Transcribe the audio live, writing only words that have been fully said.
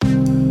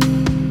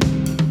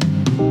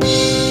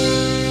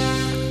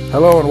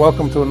Hello and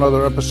welcome to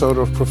another episode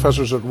of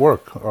Professors at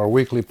Work, our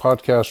weekly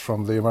podcast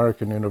from the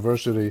American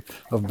University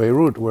of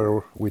Beirut,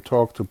 where we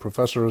talk to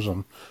professors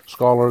and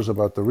scholars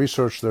about the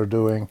research they're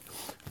doing,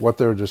 what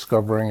they're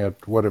discovering, and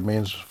what it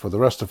means for the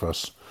rest of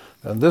us.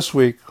 And this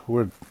week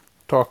we're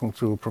talking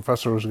to a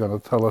professor who's going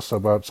to tell us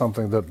about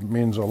something that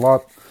means a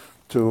lot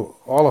to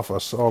all of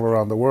us all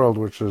around the world,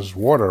 which is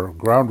water,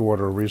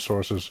 groundwater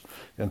resources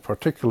in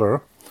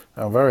particular.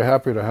 I'm very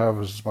happy to have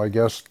as my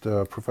guest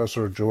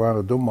Professor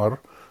Joanna Dummar,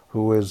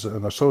 who is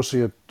an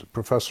associate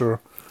professor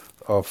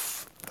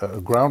of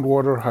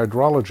groundwater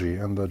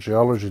hydrology in the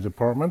geology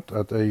department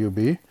at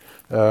AUB.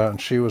 And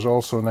she was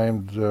also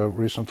named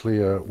recently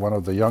one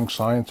of the young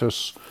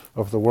scientists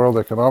of the World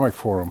Economic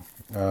Forum.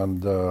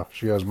 And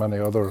she has many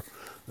other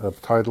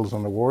titles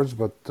and awards,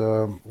 but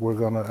we're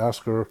going to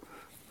ask her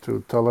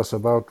to tell us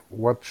about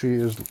what she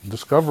is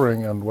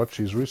discovering and what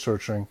she's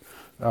researching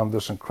on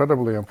this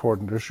incredibly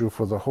important issue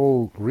for the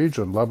whole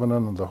region,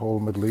 Lebanon and the whole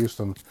Middle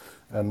East and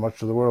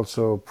much of the world.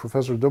 So,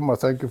 Professor Dummar,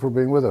 thank you for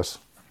being with us.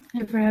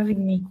 Thank you for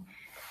having me.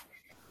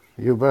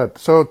 You bet.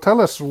 So tell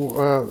us,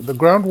 the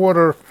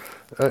groundwater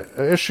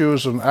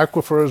issues and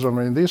aquifers, I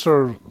mean, these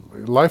are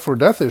life or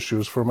death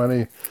issues for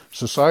many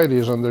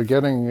societies, and they're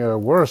getting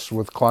worse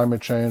with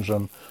climate change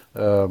and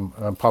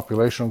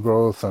population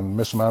growth and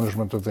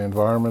mismanagement of the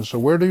environment. So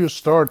where do you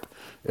start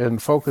in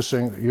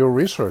focusing your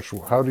research?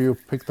 How do you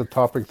pick the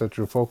topic that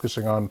you're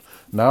focusing on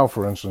now,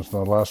 for instance, in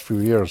the last few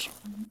years?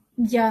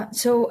 Yeah,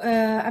 so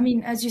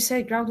as you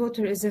said,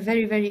 groundwater is a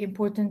very, very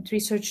important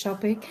research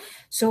topic.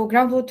 So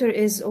groundwater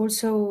is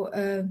also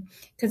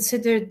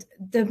considered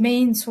the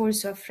main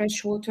source of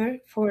fresh water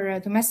for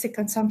domestic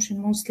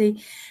consumption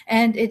mostly.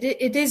 And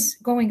it is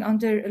going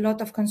under a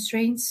lot of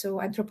constraints, so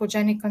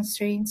anthropogenic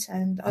constraints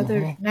and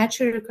other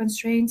natural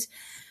constraints.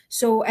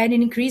 So, and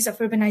an increase of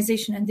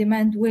urbanization and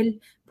demand will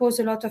pose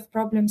a lot of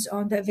problems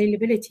on the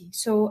availability.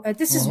 So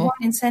this is one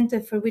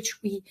incentive for which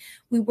we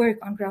work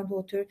on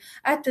groundwater.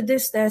 Add to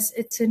this that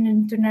it's an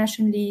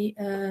internationally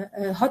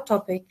hot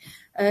topic,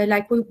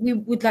 like we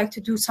would like to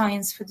do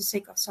science for the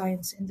sake of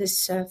science in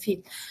this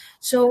field.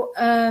 So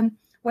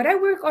what I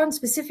work on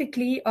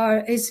specifically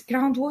is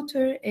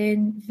groundwater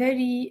in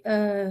very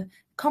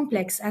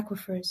complex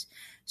aquifers.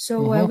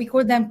 So we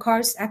call them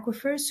karst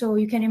aquifers. So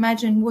you can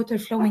imagine water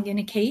flowing in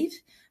a cave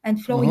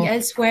and flowing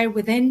elsewhere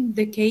within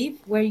the cave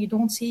where you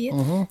don't see it,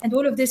 and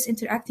all of this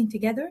interacting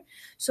together.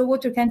 So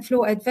water can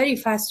flow at very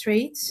fast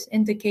rates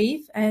in the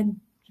cave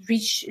and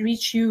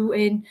reach you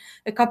in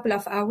a couple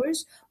of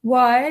hours,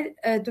 while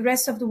the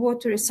rest of the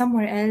water is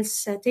somewhere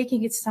else,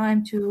 taking its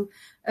time to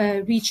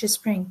reach a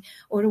spring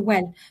or a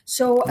well.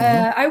 So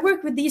I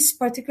work with these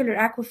particular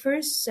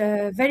aquifers,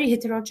 very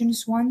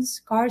heterogeneous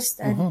ones, karst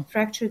and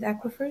fractured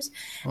aquifers.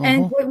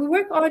 And what we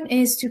work on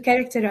is to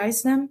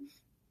characterize them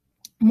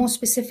more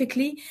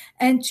specifically,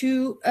 and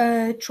to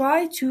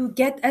try to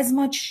get as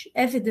much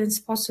evidence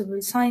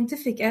possible,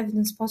 scientific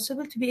evidence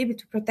possible, to be able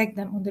to protect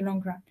them on the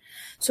long run.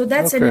 So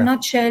that's in a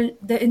nutshell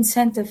the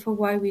incentive for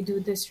why we do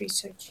this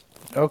research.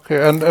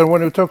 Okay, and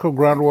when we talk of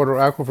groundwater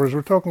aquifers,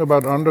 we're talking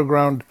about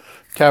underground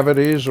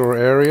cavities or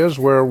areas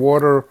where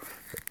water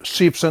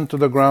seeps into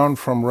the ground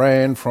from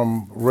rain,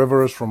 from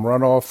rivers, from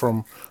runoff,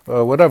 from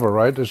whatever,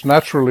 right? It's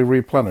naturally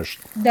replenished.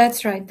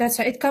 That's right.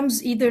 It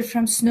comes either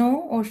from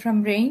snow or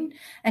from rain.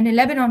 And in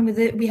Lebanon,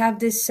 we have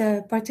this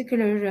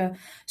particular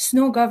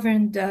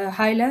snow-governed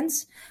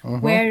highlands,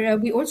 where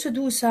we also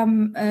do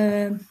some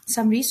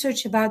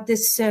research about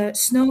this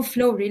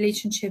snow-flow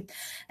relationship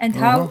and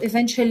how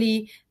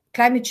eventually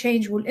climate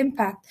change will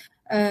impact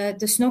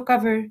the snow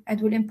cover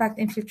and will impact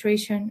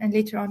infiltration, and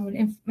later on will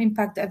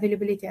impact the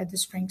availability at the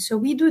spring. So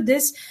we do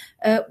this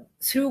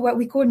through what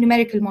we call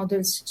numerical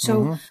models.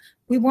 So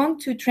we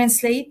want to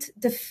translate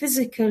the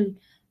physical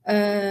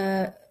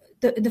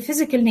the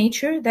physical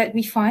nature that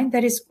we find,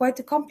 that is quite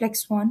a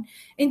complex one,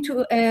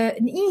 into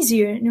an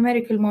easier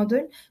numerical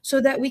model,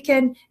 so that we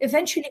can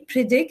eventually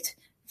predict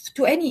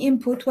to any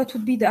input what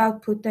would be the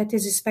output that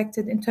is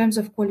expected in terms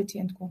of quality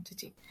and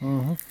quantity.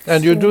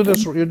 And you do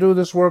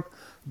this work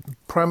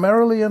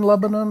primarily in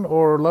Lebanon,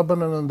 or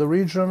Lebanon and the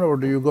region, or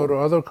do you go to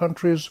other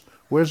countries?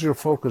 Where's your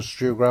focus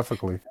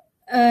geographically?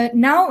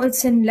 Now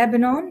it's in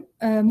Lebanon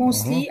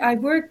mostly. I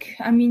work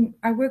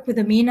with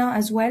the MENA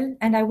as well,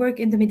 and I work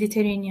in the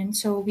Mediterranean.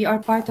 So we are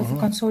part of a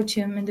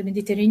consortium in the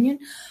Mediterranean,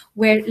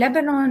 where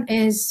Lebanon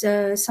is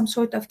some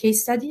sort of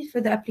case study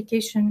for the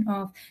application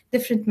of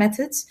different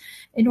methods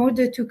in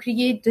order to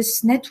create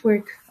this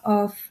network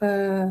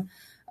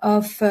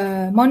of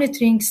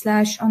monitoring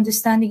 /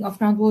 understanding of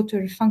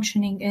groundwater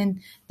functioning in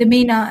the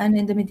MENA and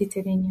in the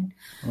Mediterranean.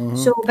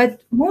 So,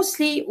 but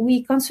mostly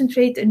we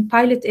concentrate in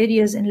pilot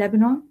areas in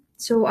Lebanon.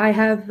 So I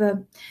have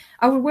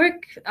our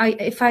work,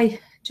 if I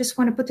just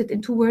want to put it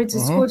in 2 words,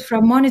 it's called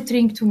from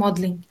monitoring to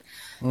modeling.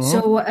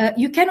 So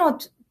you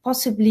cannot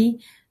possibly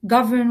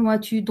govern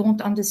what you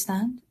don't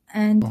understand.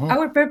 And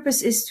our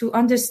purpose is to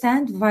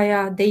understand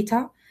via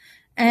data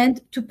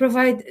and to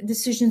provide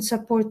decision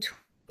support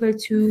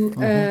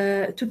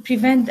to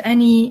prevent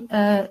any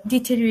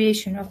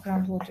deterioration of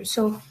groundwater.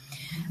 So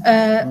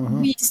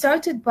We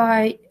started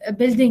by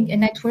building a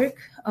network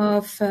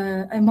of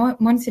a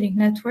monitoring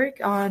network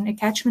on a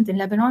catchment in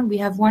Lebanon. We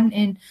have one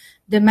in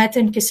the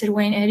Matan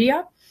Kisirwain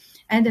area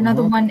and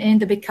another one in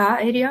the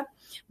Bekaa area,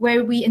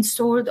 where we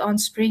installed on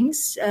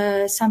springs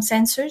some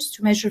sensors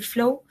to measure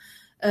flow,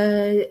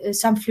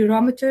 some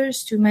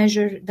fluorometers to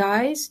measure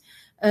dyes,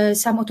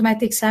 some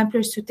automatic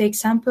samplers to take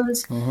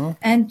samples,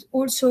 and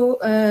also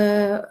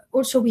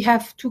we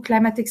have 2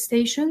 climatic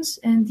stations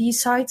in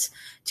these sites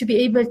to be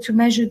able to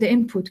measure the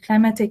input,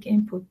 climatic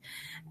input.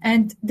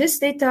 And this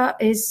data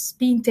is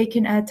being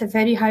taken at a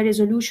very high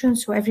resolution,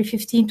 so every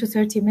 15 to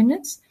 30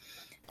 minutes.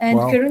 And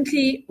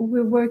currently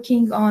we're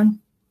working on,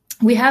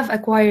 we have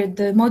acquired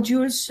the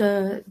modules,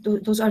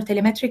 those are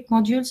telemetric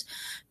modules,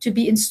 to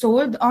be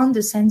installed on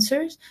the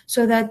sensors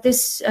so that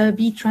this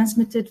be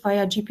transmitted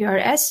via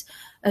GPRS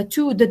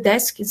to the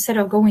desk instead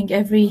of going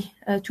every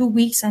 2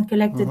 weeks and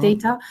collect the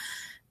data.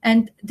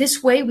 And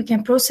this way we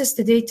can process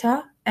the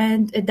data,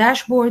 and a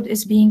dashboard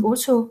is being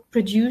also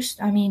produced,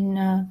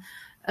 in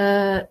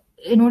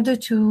order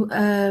to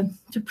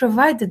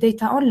provide the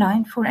data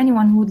online for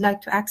anyone who would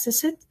like to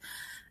access it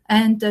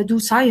and do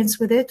science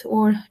with it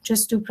or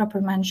just do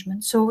proper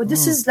management. So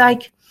this is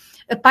like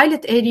a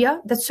pilot area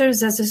that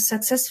serves as a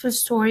successful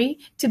story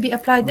to be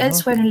applied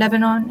elsewhere in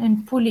Lebanon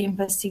in fully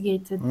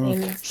investigated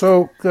areas.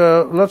 So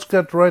let's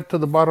get right to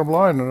the bottom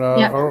line.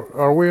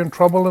 Are we in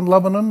trouble in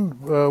Lebanon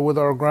with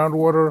our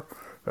groundwater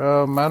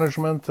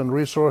management and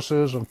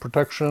resources and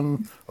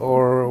protection,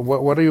 or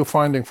what are you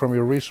finding from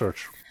your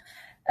research?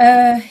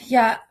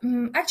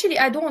 Actually,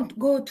 I don't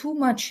go too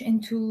much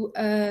into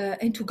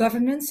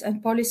governance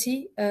and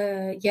policy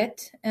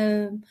yet.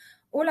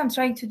 All I'm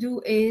trying to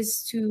do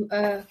is to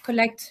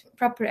collect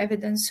proper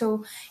evidence.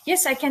 So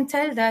yes, I can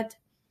tell that.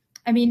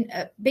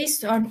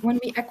 Based on when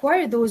we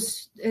acquire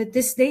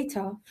this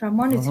data from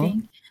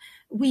monitoring,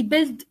 we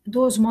build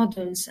those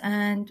models,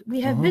 and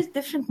we have built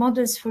different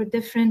models for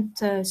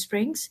different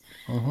springs,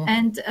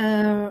 and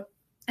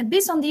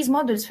based on these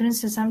models, for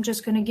instance, I'm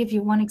just going to give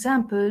you one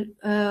example.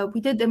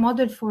 We did a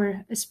model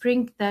for a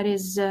spring that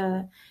is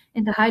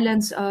in the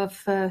highlands of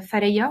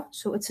Fareya.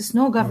 So it's a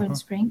snow-governed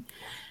spring.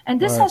 And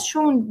this has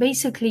shown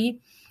basically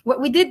what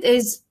we did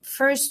is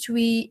first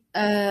we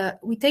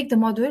take the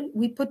model,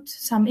 we put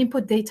some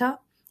input data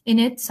in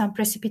it, some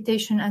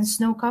precipitation and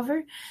snow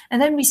cover,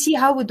 and then we see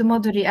how would the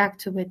model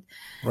react to it.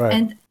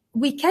 And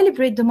we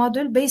calibrate the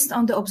model based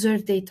on the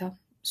observed data.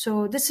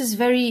 So this is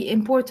very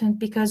important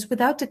because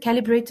without a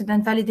calibrated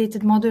and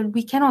validated model,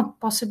 we cannot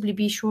possibly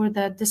be sure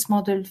that this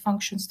model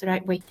functions the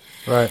right way.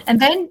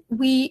 And then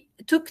we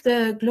took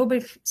the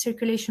global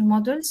circulation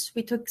models,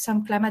 we took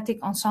some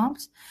climatic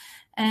ensembles,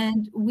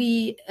 and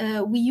we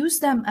use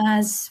them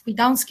we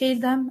downscale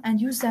them and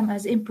use them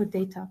as input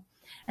data.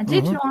 And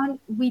later on,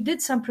 we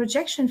did some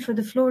projection for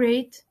the flow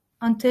rate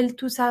until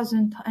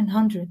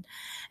 2100.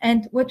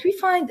 And what we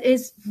find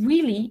is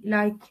really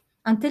like,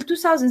 until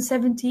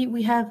 2070,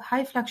 we have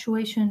high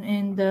fluctuation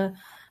in the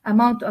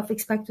amount of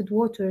expected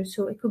water.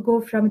 So it could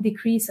go from a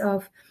decrease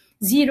of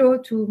 0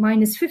 to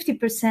minus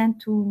 50%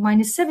 to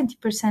minus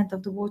 70%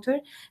 of the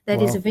water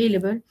that is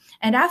available.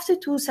 And after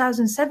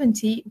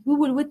 2070, we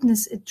will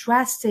witness a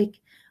drastic,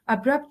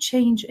 abrupt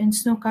change in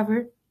snow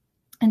cover.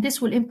 And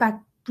this will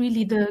impact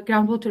really the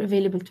groundwater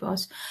available to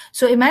us.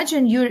 So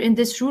imagine you're in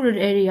this rural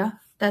area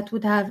that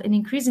would have an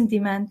increasing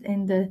demand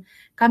in the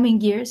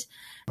coming years.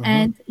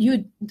 And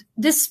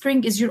this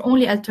spring is your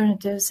only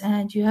alternatives,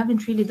 and you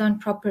haven't really done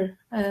proper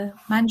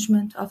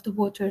management of the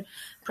water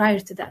prior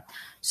to that.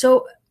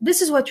 So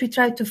this is what we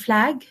try to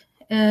flag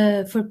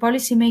for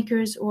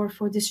policymakers or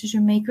for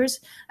decision makers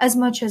as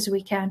much as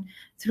we can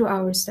through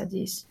our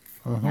studies.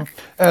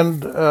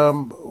 And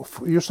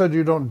you said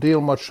you don't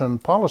deal much in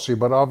policy,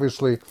 but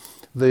obviously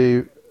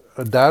the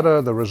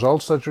data, the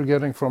results that you're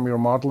getting from your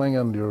modeling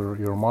and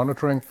your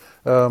monitoring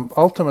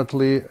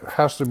ultimately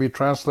has to be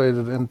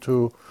translated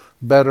into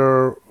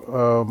better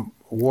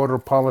water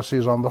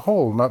policies on the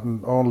whole, not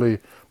only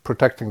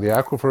protecting the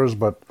aquifers,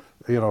 but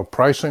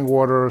pricing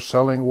water,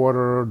 selling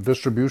water,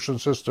 distribution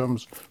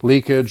systems,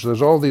 leakage.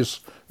 There's all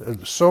these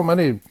so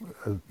many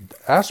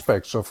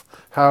aspects of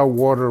how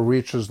water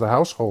reaches the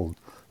household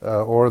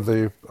or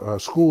the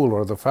school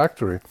or the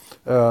factory.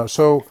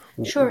 Sure.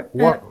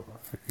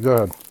 Go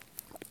ahead.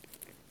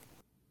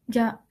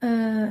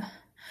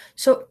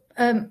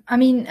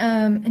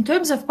 In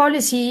terms of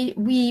policy,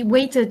 we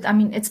waited.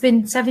 It's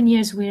been 7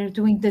 years we're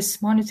doing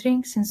this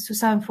monitoring since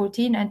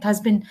 2014, and it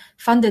has been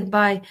funded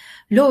by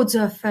loads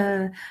of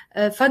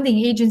funding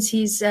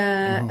agencies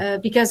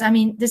because,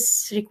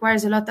 this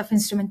requires a lot of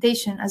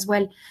instrumentation as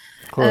well.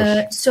 Of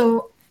course.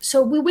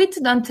 So we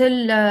waited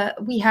until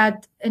we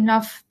had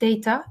enough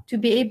data to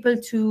be able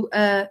to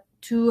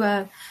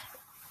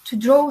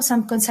draw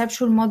some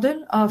conceptual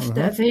model of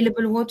the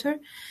available water.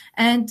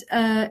 And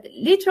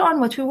later on,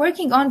 what we're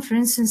working on, for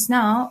instance,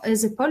 now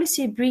is a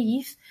policy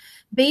brief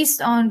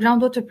based on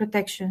groundwater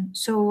protection.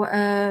 So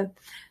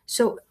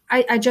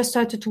I just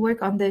started to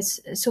work on this.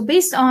 So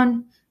based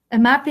on a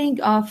mapping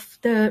of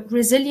the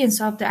resilience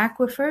of the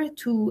aquifer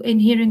to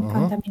inherent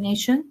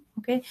contamination,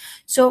 Okay,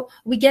 so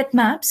we get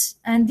maps,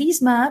 and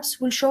these maps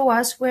will show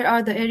us where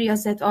are the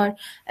areas that are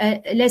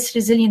less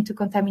resilient to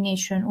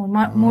contamination or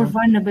more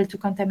vulnerable to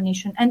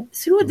contamination. And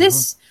through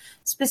this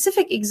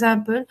specific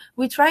example,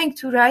 we're trying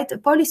to write a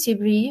policy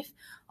brief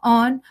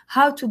on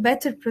how to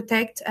better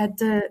protect at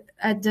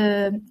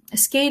the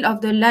scale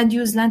of the land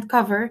use, land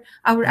cover,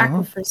 our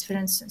aquifers, for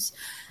instance.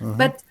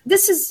 But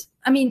this is,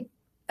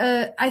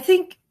 I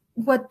think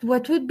what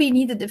would be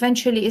needed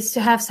eventually is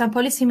to have some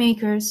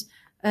policymakers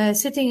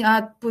sitting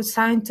up with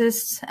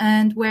scientists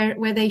and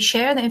where they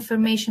share the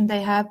information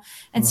they have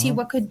and see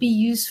what could be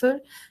useful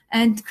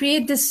and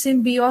create this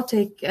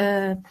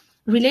symbiotic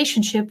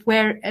relationship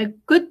where a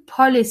good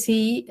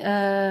policy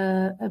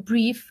a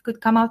brief could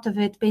come out of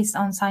it based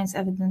on science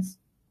evidence.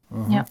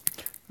 Yeah.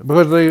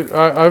 Because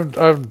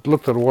I've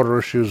looked at water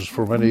issues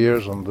for many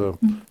years in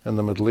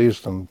the Middle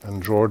East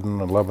and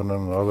Jordan and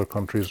Lebanon and other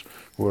countries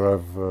where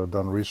I've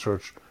done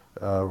research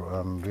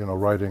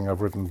and writing.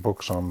 I've written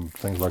books on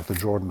things like the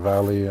Jordan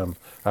Valley and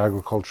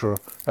agriculture.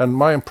 And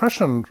my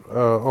impression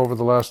over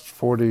the last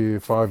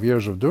 45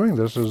 years of doing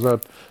this is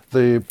that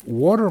the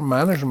water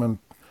management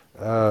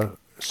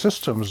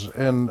systems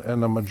in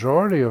a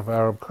majority of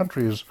Arab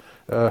countries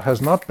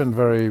has not been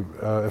very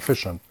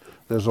efficient.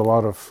 There's a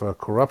lot of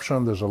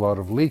corruption, there's a lot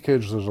of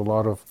leakage, there's a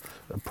lot of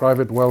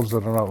private wells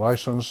that are not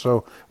licensed.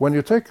 So when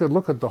you take a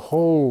look at the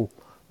whole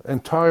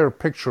entire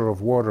picture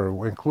of water,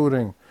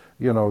 including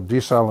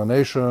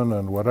desalination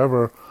and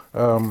whatever,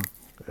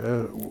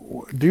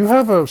 do you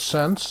have a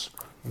sense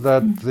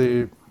that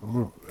the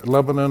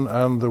Lebanon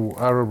and the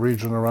Arab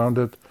region around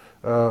it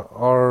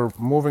are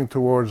moving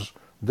towards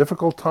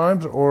difficult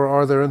times, or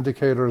are there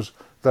indicators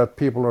that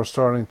people are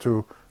starting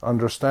to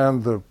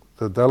understand the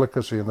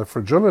delicacy and the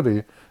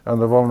fragility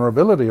and the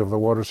vulnerability of the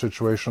water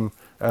situation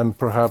and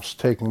perhaps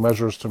taking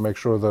measures to make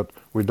sure that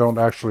we don't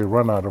actually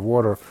run out of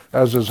water,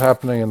 as is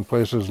happening in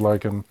places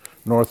like in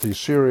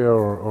northeast Syria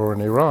or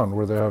in Iran,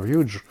 where they have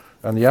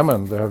and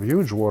Yemen, they have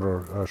huge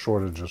water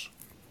shortages?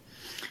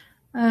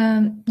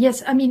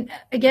 Yes,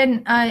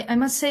 again, I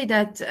must say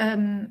that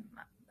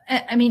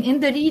in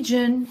the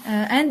region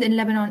and in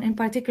Lebanon in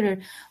particular,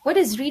 what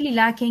is really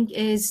lacking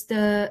is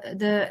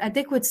the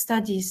adequate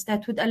studies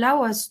that would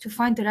allow us to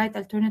find the right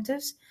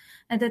alternatives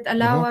and that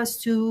allow us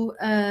to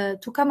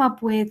come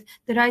up with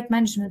the right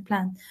management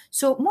plan.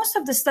 So most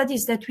of the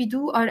studies that we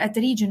do are at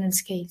the regional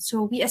scale.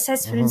 So we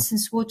assess, for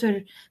instance,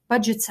 water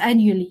budgets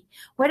annually,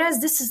 whereas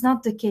this is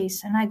not the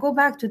case. And I go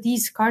back to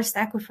these karst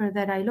aquifer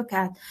that I look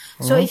at.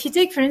 So if you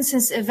take, for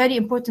instance, a very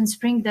important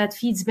spring that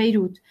feeds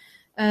Beirut,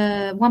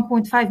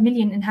 1.5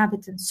 million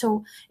inhabitants.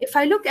 So if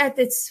I look at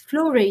its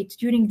flow rate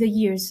during the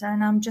years,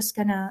 and I'm just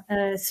gonna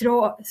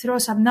throw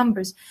some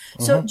numbers.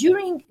 So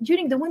during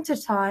the winter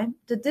time,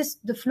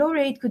 the flow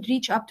rate could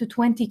reach up to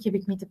 20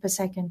 cubic meter per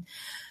second,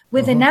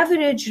 with an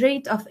average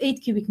rate of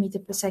 8 cubic meter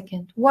per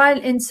second. While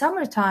in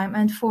summertime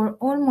and for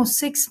almost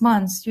 6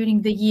 months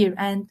during the year,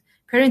 and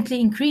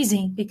currently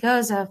increasing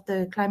because of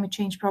the climate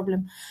change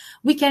problem,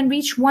 we can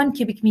reach 1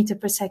 cubic meter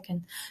per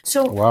second.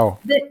 So wow.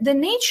 the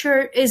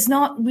nature is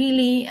not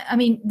really,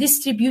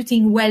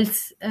 distributing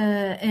wealth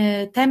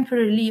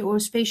temporarily or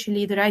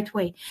spatially the right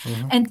way.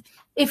 And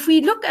if we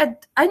look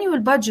at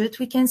annual budget,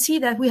 we can see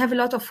that we have a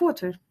lot of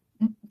water.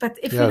 But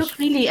if we look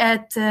really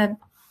at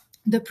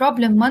the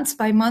problem month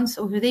by month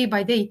or day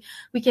by day,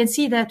 we can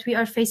see that we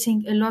are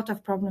facing a lot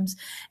of problems.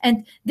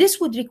 And this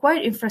would require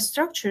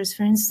infrastructures,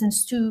 for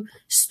instance, to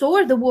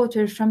store the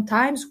water from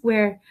times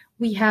where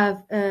we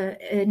have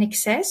an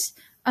excess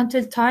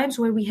until times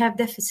where we have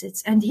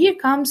deficits. And here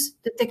comes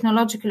the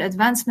technological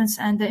advancements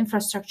and the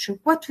infrastructure.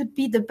 What would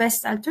be the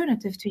best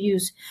alternative to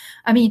use?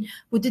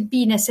 Would it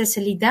be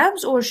necessarily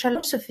dams, or shall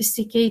more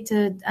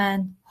sophisticated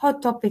and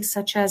hot topics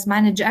such as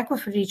managed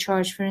aquifer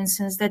recharge, for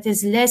instance, that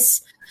is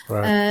less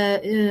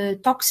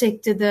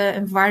toxic to the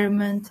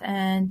environment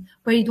and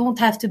where you don't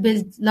have to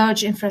build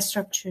large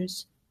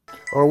infrastructures?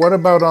 Or what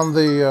about on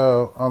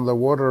the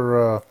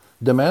water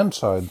demand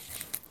side,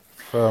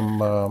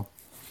 from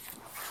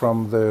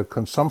the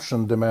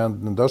consumption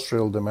demand,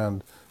 industrial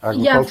demand,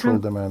 agricultural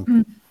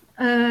demand?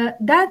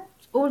 That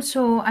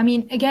also,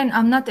 again,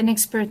 I'm not an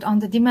expert on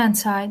the demand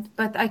side,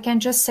 but I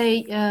can just say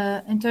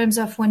in terms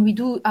of when we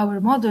do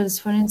our models,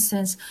 for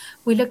instance,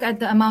 we look at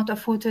the amount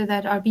of water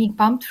that are being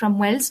pumped from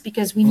wells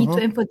because we need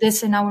to input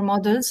this in our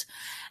models.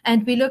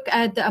 And we look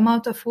at the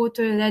amount of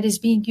water that is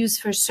being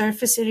used for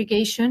surface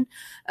irrigation,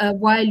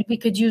 while we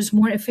could use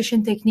more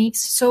efficient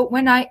techniques. So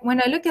when I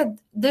look at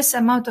this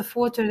amount of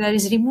water that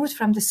is removed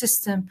from the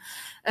system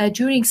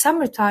during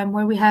summertime,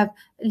 where we have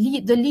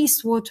the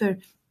least water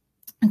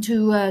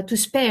to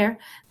spare,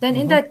 then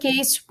in that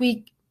case,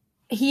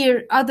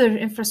 here other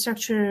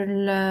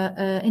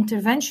infrastructural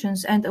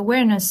interventions and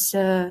awareness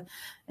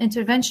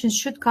interventions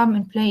should come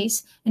in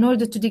place in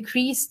order to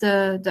decrease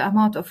the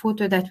amount of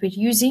water that we're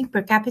using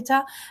per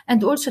capita,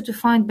 and also to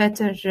find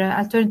better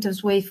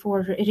alternatives way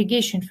for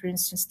irrigation, for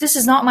instance. This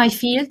is not my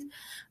field,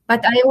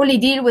 but I only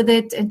deal with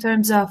it in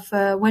terms of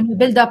when we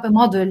build up a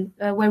model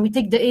where we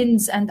take the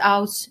ins and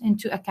outs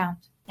into account.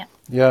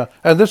 Yeah,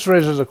 and this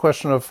raises a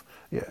question of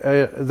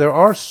there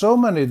are so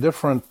many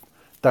different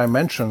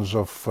dimensions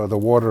of the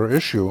water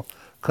issue: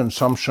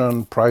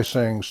 consumption,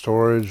 pricing,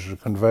 storage,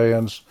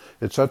 conveyance,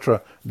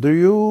 etc. Do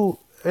you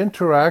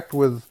interact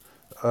with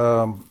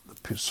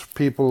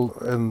people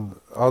in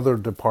other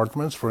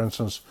departments, for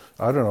instance,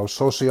 I don't know,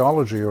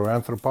 sociology or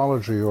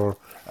anthropology or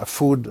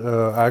food,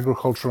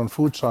 agriculture and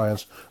food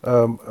science,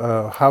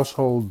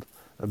 household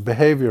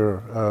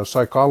behavior,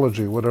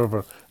 psychology,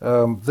 whatever?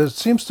 There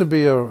seems to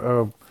be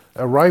a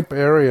ripe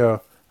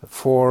area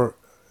for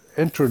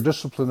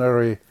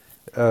interdisciplinary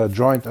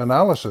joint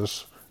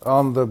analysis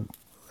on the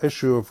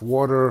issue of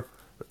water,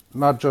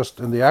 not just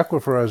in the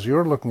aquifer as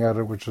you're looking at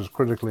it, which is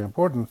critically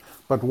important,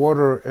 but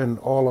water in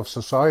all of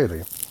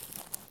society.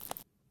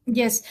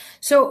 Yes.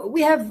 So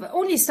we have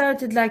only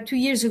started like 2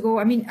 years ago.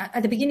 I mean,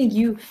 at the beginning,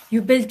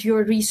 you built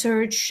your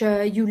research.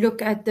 You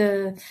look at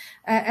the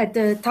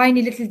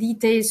tiny little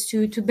details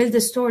to build a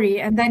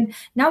story, and then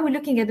now we're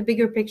looking at the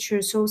bigger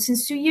picture. So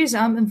since 2 years,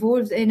 I'm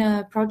involved in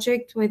a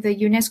project with the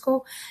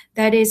UNESCO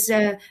that is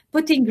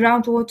putting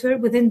groundwater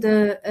within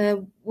the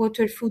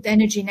water, food,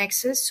 energy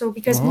nexus. So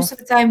because most of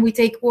the time we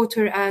take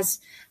water as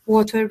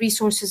water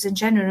resources in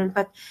general,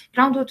 but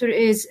groundwater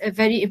is a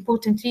very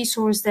important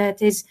resource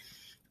that is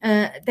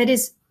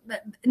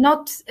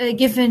not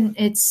given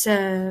its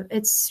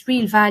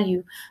real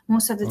value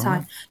most of the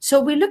time. So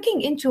we're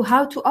looking into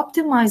how to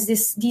optimize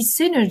these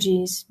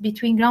synergies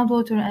between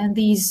groundwater and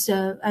these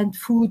and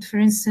food, for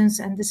instance.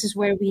 And this is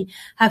where we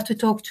have to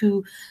talk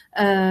to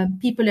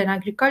people in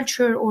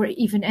agriculture or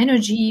even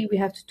energy. We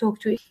have to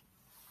talk to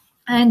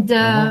and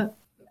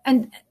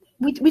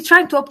we're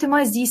trying to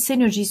optimize these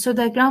synergies so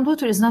that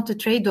groundwater is not a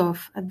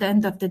trade-off at the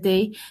end of the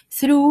day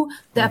through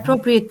the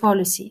appropriate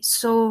policy.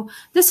 So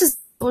this is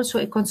also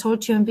a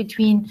consortium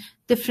between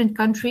different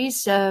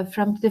countries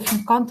from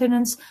different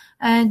continents,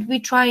 and we're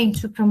trying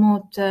to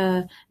promote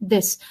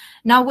this.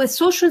 Now with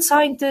social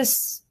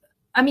scientists,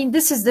 I mean,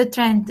 this is the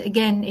trend.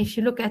 Again, if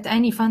you look at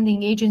any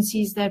funding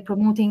agencies, they're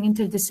promoting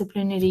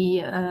interdisciplinary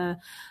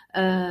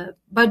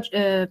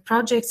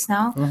projects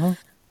now.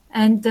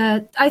 And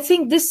I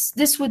think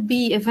this would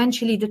be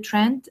eventually the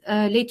trend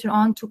later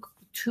on to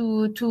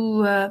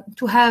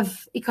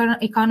have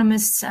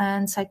economists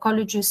and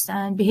psychologists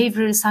and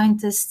behavioral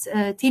scientists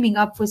teaming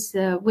up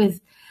with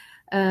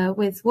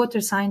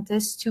water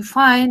scientists to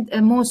find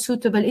a more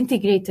suitable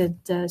integrated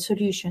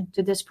solution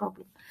to this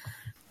problem.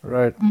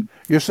 Right.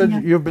 You said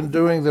you've been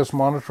doing this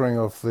monitoring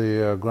of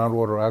the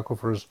groundwater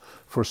aquifers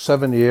for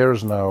 7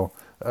 years now.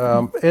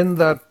 In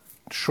that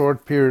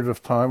short period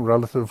of time,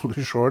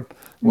 relatively short,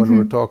 when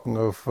we're talking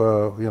of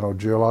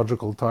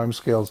geological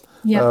timescales,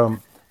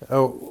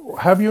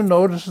 have you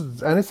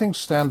noticed anything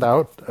stand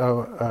out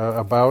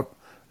about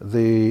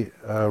the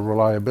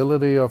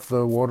reliability of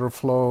the water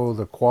flow,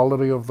 the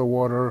quality of the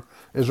water?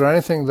 Is there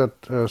anything that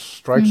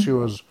strikes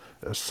you as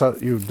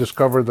you've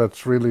discovered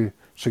that's really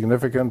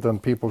significant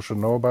and people should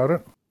know about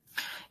it?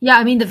 Yeah,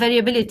 I mean, the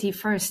variability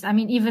first. I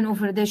mean, even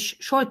over this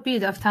short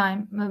period of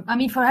time. I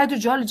mean, for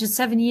hydrogeologists,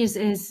 7 years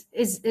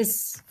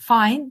is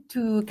fine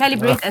to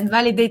calibrate and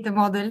validate the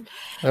model.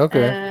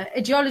 Okay.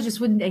 A geologist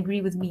wouldn't agree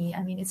with me.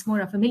 I mean, it's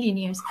more of a million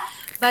years.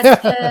 But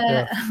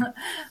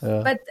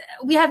but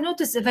we have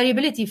noticed a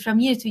variability from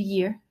year to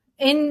year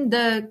in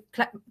the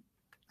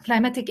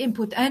climatic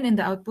input and in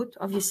the output,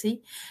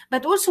 obviously.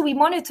 But also we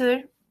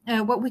monitor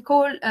what we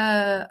call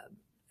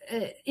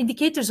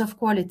indicators of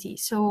quality.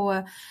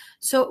 So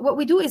what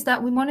we do is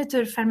that we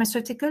monitor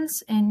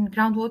pharmaceuticals in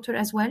groundwater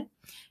as well,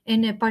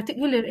 in a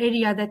particular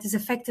area that is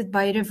affected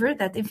by a river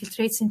that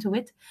infiltrates into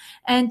it.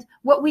 And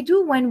what we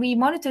do when we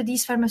monitor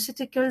these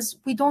pharmaceuticals,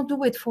 we don't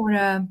do it for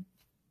a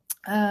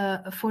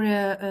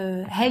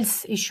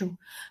health issue.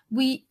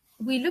 We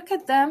look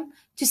at them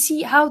to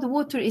see how the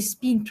water is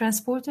being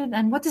transported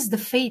and what is the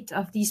fate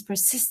of these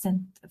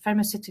persistent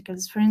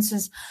pharmaceuticals. For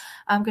instance,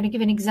 I'm going to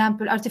give an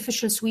example: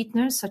 artificial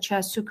sweeteners such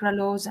as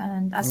sucralose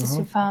and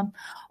acesulfame,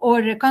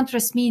 or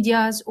contrast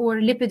medias or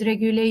lipid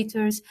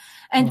regulators.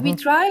 And we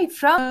try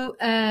to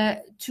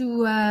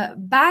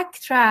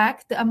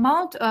backtrack the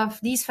amount of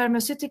these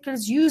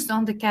pharmaceuticals used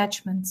on the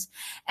catchments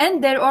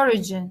and their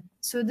origin.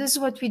 So this is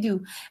what we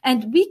do.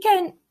 And we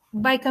can,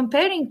 by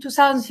comparing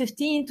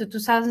 2015 to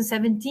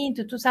 2017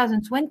 to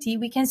 2020,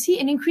 we can see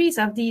an increase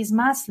of these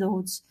mass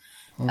loads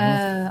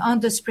on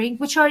the spring,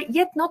 which are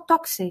yet not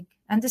toxic.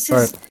 And this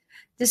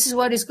is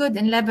what is good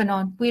in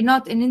Lebanon. We're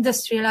not an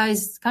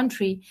industrialized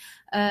country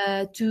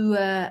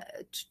to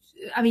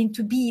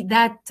be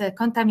that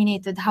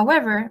contaminated.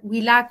 However,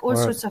 we lack all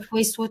sorts of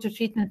wastewater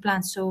treatment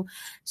plants.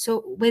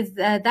 So with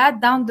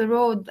that down the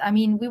road, I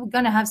mean, we're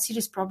going to have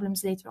serious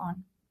problems later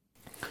on.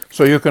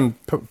 So you can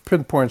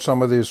pinpoint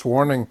some of these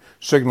warning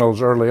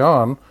signals early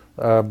on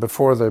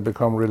before they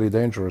become really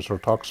dangerous or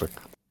toxic.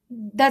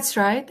 That's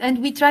right.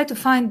 And we try to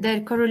find their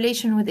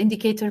correlation with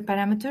indicator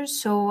parameters.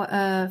 So,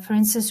 for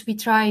instance, we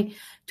try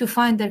to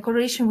find their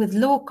correlation with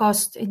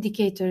low-cost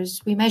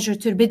indicators. We measure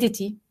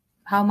turbidity,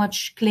 how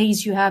much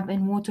clays you have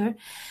in water.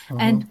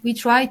 And we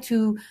try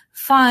to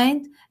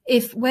find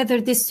if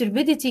whether this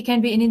turbidity can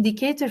be an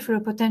indicator for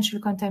a potential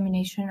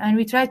contamination. And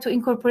we try to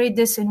incorporate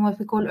this in what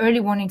we call early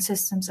warning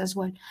systems as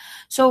well.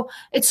 So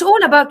it's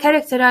all about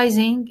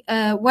characterizing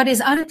what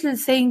is a little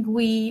thing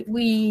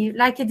we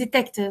like a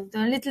detective, the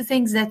little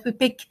things that we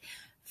pick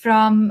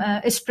from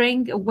a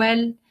spring, a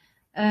well,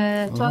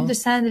 to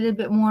understand a little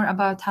bit more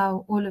about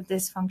how all of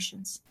this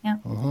functions. Yeah.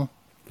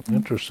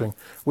 Interesting.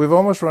 We've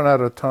almost run out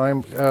of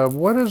time.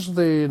 What is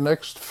the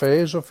next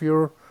phase of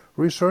your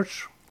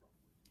research?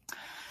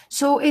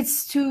 So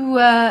it's to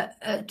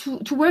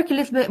work a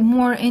little bit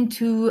more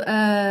into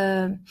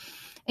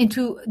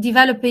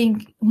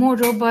developing more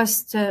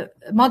robust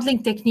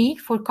modeling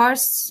technique for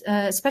karsts,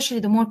 especially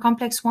the more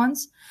complex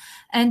ones,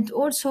 and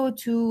also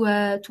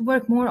to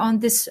work more on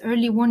this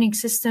early warning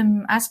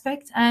system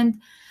aspect.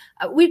 And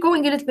we're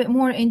going a little bit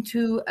more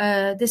into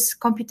this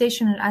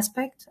computational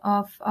aspect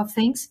of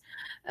things,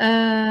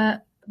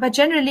 but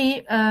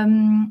generally.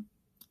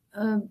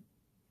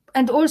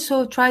 And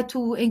also try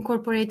to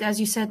incorporate, as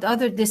you said,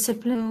 other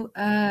discipline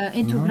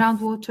into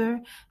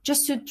groundwater,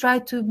 just to try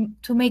to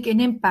make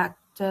an impact,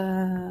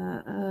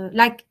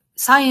 like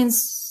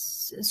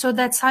science, so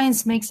that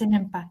science makes an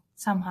impact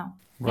somehow.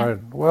 Right. Yeah.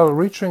 Well,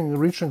 reaching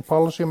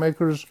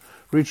policymakers,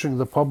 reaching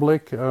the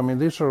public. I mean,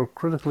 these are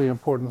critically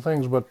important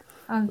things, but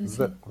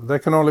they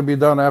can only be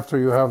done after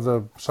you have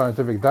the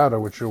scientific data,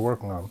 which you're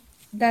working on.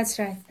 That's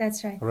right.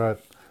 That's right. Right.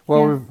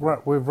 Well, yeah.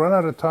 we've run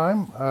out of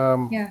time.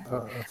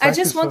 I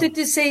just wanted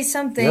to say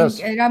something,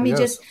 yes, Rami.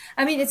 Yes.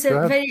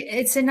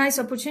 It's a nice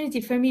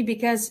opportunity for me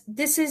because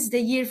this is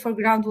the year for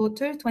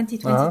groundwater,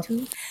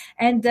 2022,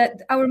 and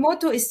our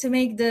motto is to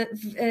make the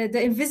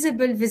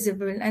invisible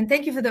visible. And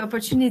thank you for the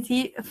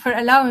opportunity for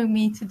allowing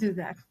me to do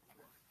that.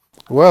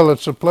 Well,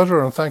 it's a pleasure,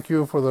 and thank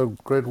you for the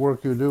great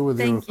work you do with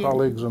your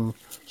colleagues and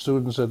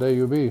students at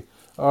AUB.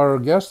 Our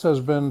guest has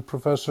been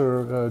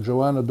Professor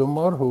Joanna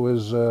Dummar, who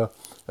is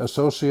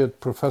Associate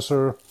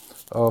Professor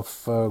of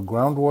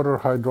Groundwater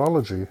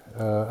Hydrology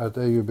at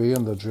AUB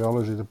in the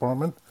Geology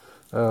Department.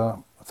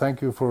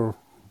 Thank you for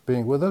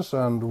being with us,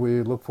 and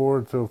we look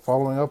forward to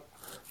following up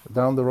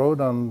down the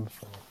road on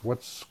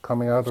what's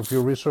coming out of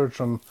your research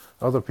and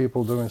other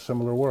people doing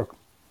similar work.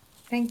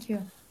 Thank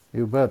you.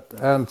 You bet.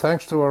 And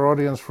thanks to our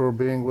audience for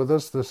being with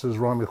us. This is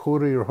Rami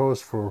Khouri, your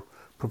host for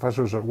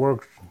Professors at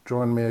Work.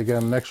 Join me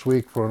again next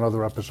week for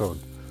another episode.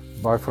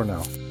 Bye for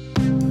now.